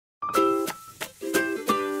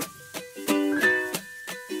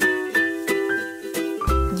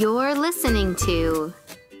You're listening to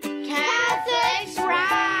Catholic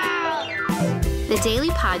Sprout, the daily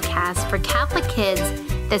podcast for Catholic kids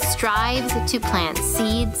that strives to plant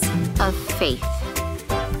seeds of faith.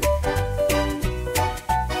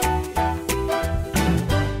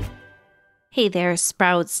 Hey there,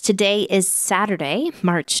 Sprouts. Today is Saturday,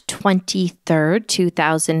 March 23rd,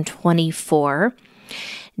 2024.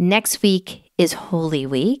 Next week is Holy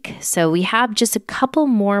Week, so we have just a couple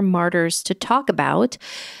more martyrs to talk about.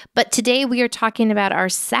 But today we are talking about our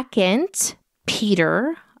second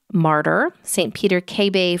Peter martyr, St. Peter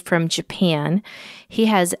Kibe from Japan. He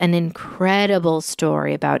has an incredible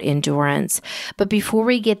story about endurance. But before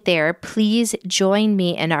we get there, please join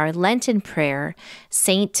me in our Lenten prayer,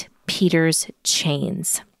 St. Peter's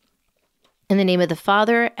Chains. In the name of the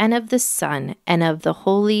Father, and of the Son, and of the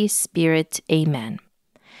Holy Spirit, amen.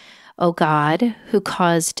 O God, who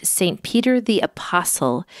caused St. Peter the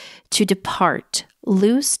Apostle to depart,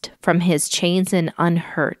 loosed from his chains and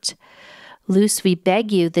unhurt, loose, we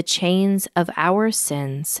beg you, the chains of our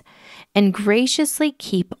sins, and graciously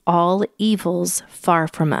keep all evils far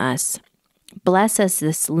from us. Bless us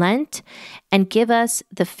this Lent, and give us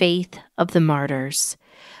the faith of the martyrs.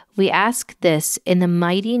 We ask this in the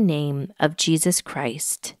mighty name of Jesus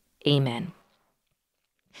Christ. Amen.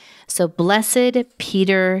 So Blessed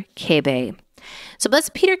Peter Kibe. So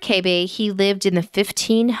Blessed Peter Kibe, he lived in the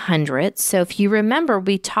 1500s. So if you remember,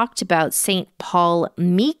 we talked about St. Paul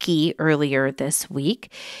Miki earlier this week.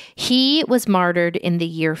 He was martyred in the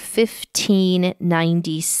year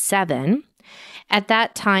 1597. At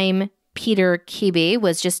that time, Peter Kibe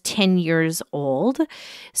was just 10 years old.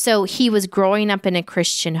 So he was growing up in a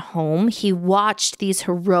Christian home. He watched these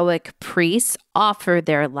heroic priests offer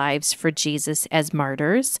their lives for Jesus as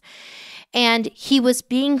martyrs. And he was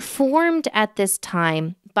being formed at this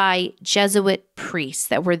time by Jesuit priests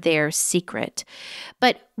that were there secret.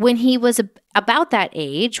 But when he was about that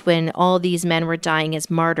age, when all these men were dying as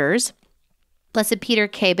martyrs, Blessed Peter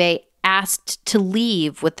Kibe asked to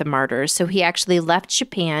leave with the martyrs. So he actually left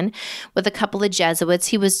Japan with a couple of Jesuits.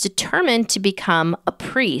 He was determined to become a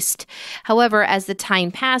priest. However, as the time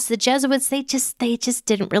passed, the Jesuits, they just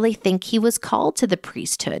didn't really think he was called to the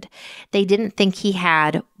priesthood. They didn't think he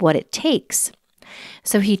had what it takes.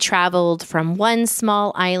 So he traveled from one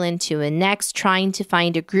small island to the next, trying to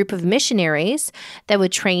find a group of missionaries that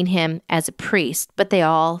would train him as a priest, but they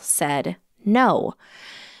all said no.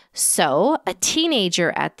 So, a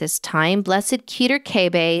teenager at this time, Blessed Peter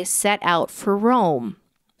Kibe set out for Rome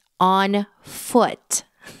on foot.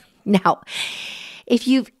 Now, if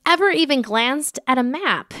you've ever even glanced at a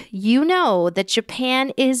map, you know that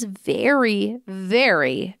Japan is very,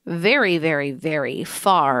 very, very, very, very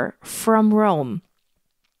far from Rome.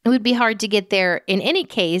 It would be hard to get there in any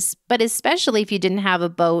case, but especially if you didn't have a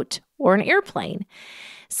boat or an airplane.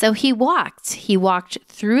 So he walked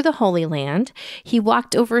through the Holy Land. He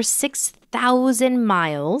walked over 6,000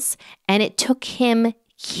 miles, and it took him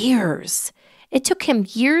years. It took him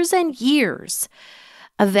years and years.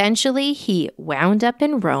 Eventually, he wound up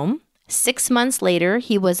in Rome. 6 months later,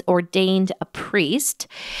 he was ordained a priest,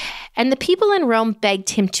 and the people in Rome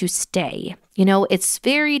begged him to stay. You know, it's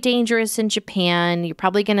very dangerous in Japan. You're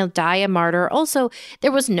probably going to die a martyr. Also,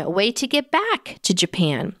 there was no way to get back to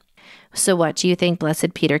Japan. So what do you think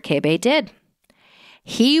Blessed Peter Kibe did?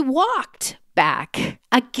 He walked back.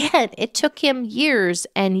 Again, it took him years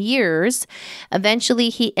and years. Eventually,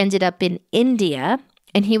 he ended up in India,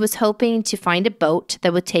 and he was hoping to find a boat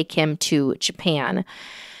that would take him to Japan.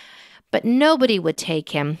 But nobody would take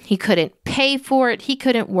him. He couldn't pay for it. He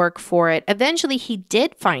couldn't work for it. Eventually, he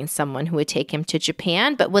did find someone who would take him to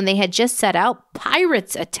Japan, but when they had just set out,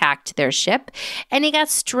 pirates attacked their ship, and he got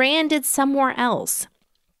stranded somewhere else.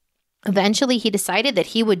 Eventually, he decided that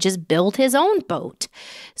he would just build his own boat.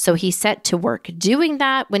 So he set to work doing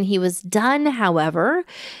that. When he was done, however,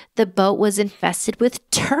 the boat was infested with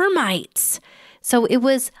termites. So it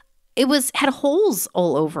had holes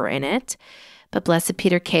all over in it. But Blessed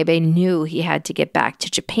Peter Kibe knew he had to get back to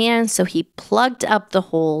Japan, so he plugged up the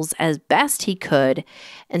holes as best he could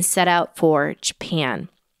and set out for Japan.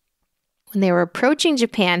 When they were approaching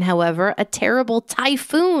Japan, however, a terrible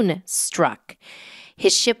typhoon struck.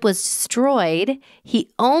 His ship was destroyed. He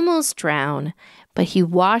almost drowned, but he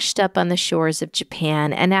washed up on the shores of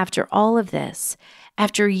Japan. And after all of this,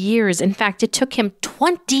 after years, in fact, it took him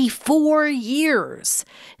 24 years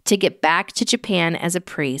to get back to Japan as a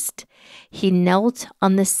priest, he knelt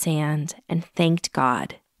on the sand and thanked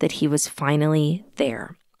God that he was finally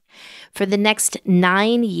there. For the next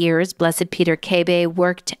 9 years, Blessed Peter Kibe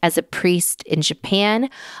worked as a priest in Japan,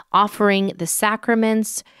 offering the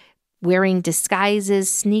sacraments, wearing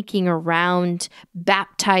disguises, sneaking around,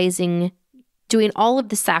 baptizing, doing all of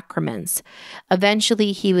the sacraments.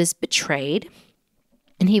 Eventually, he was betrayed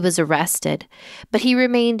and he was arrested, but he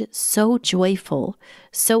remained so joyful,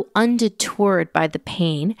 so undeterred by the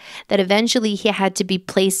pain, that eventually he had to be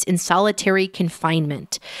placed in solitary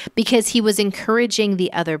confinement because he was encouraging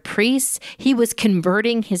the other priests, he was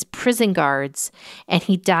converting his prison guards, and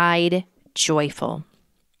he died joyful.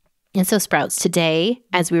 And so, Sprouts, today,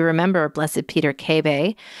 as we remember Blessed Peter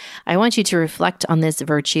Kibe, I want you to reflect on this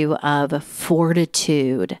virtue of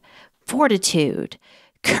fortitude. Fortitude,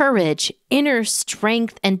 courage, inner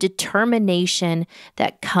strength, and determination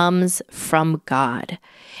that comes from God.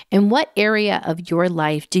 In what area of your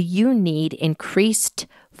life do you need increased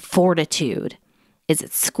fortitude? Is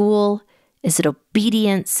it school? Is it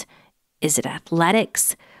obedience? Is it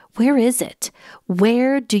athletics? Where is it?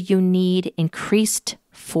 Where do you need increased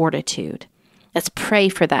fortitude? Let's pray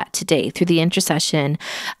for that today through the intercession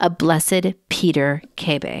of Blessed Peter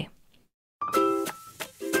Kibe.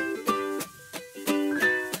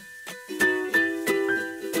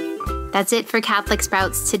 That's it for Catholic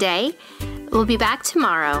Sprouts today. We'll be back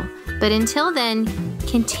tomorrow, but until then,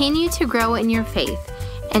 continue to grow in your faith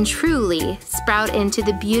and truly sprout into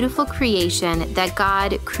the beautiful creation that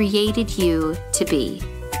God created you to be.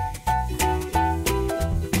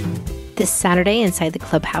 This Saturday inside the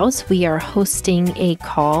clubhouse, we are hosting a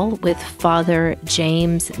call with Father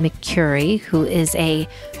James McCurry, who is a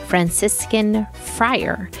Franciscan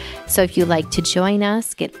friar. So if you'd like to join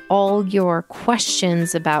us, get all your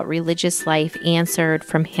questions about religious life answered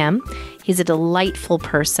from him. He's a delightful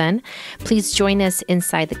person. Please join us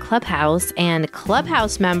inside the clubhouse. And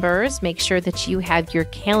clubhouse members, make sure that you have your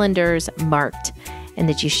calendars marked and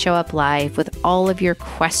that you show up live with all of your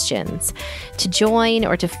questions. To join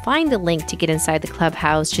or to find the link to get inside the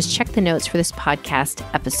clubhouse, just check the notes for this podcast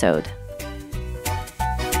episode.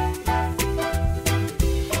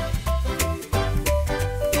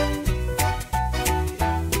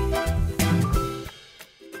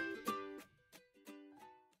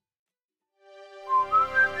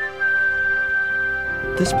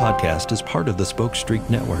 This podcast is part of the Spoke Street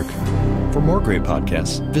Network. For more great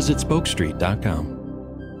podcasts, visit spokestreet.com.